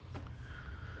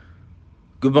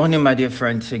Good morning, my dear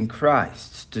friends in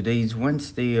Christ. Today is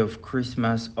Wednesday of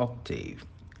Christmas Octave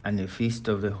and the Feast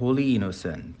of the Holy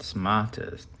Innocents,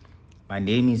 Martyrs. My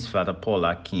name is Fada Paul.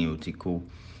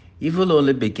 Evil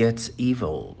only begets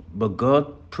evil, but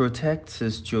God protects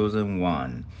his chosen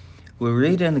one. We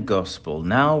read in the Gospel,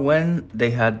 now when they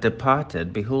had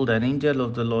departed, behold, an angel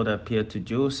of the Lord appeared to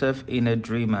Joseph in a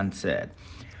dream and said,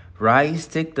 Rise,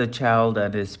 take the child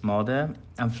and his mother,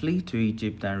 and flee to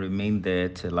Egypt and remain there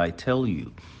till I tell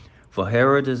you. For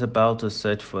Herod is about to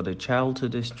search for the child to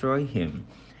destroy him.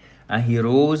 And he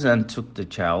rose and took the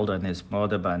child and his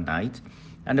mother by night,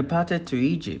 and departed to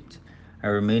Egypt,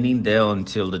 and remaining there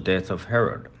until the death of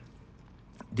Herod.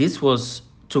 This was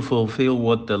to fulfill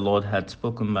what the Lord had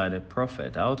spoken by the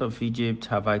prophet, Out of Egypt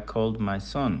have I called my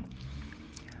son.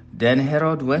 Then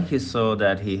Herod, when he saw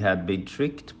that he had been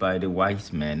tricked by the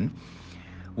wise men,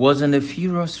 was in a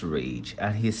furious rage,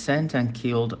 and he sent and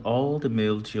killed all the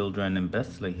male children in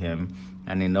Bethlehem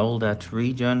and in all that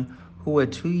region who were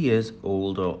 2 years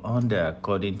old or under,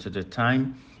 according to the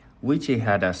time which he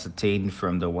had ascertained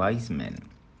from the wise men.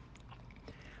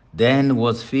 Then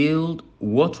was filled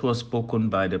what was spoken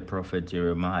by the prophet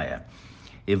Jeremiah.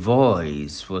 A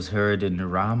voice was heard in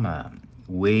Ramah,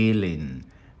 wailing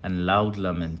and loud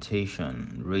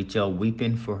lamentation, Rachel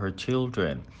weeping for her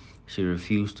children. She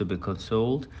refused to be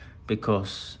consoled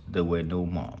because there were no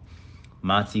more.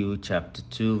 Matthew chapter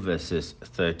 2, verses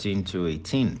 13 to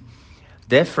 18.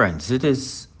 Dear friends, it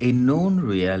is a known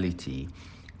reality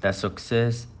that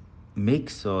success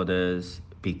makes others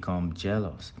become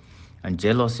jealous, and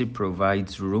jealousy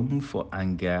provides room for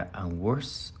anger and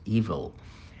worse, evil.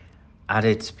 At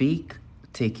its peak,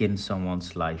 taking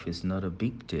someone's life is not a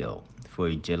big deal for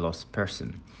a jealous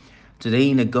person.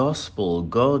 Today in the gospel,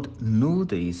 God knew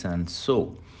this, and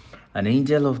so an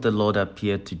angel of the Lord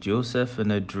appeared to Joseph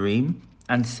in a dream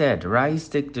and said, Rise,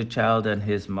 take the child and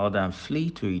his mother and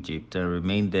flee to Egypt and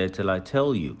remain there till I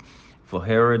tell you, for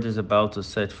Herod is about to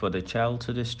search for the child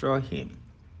to destroy him.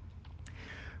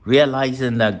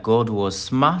 Realizing that God was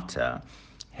smarter,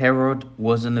 Herod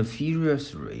was in a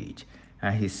furious rage,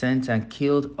 and he sent and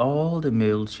killed all the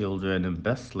male children in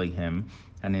Bethlehem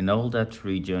and in all that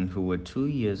region who were 2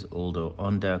 years old or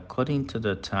under, according to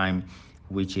the time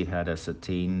which he had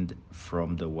ascertained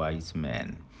from the wise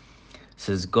men.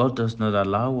 Since God does not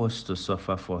allow us to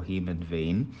suffer for him in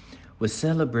vain, we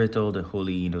celebrate all the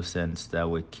holy innocents that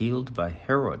were killed by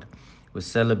Herod. We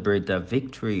celebrate their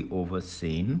victory over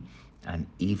sin and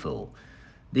evil.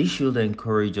 This should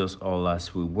encourage us all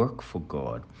as we work for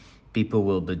God. People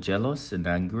will be jealous and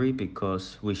angry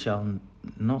because we shall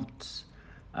not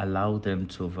allow them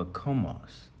to overcome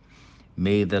us.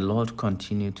 May the Lord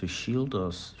continue to shield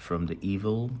us from the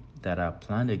evil that are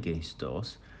planned against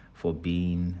us for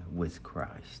being with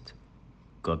Christ.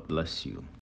 God bless you.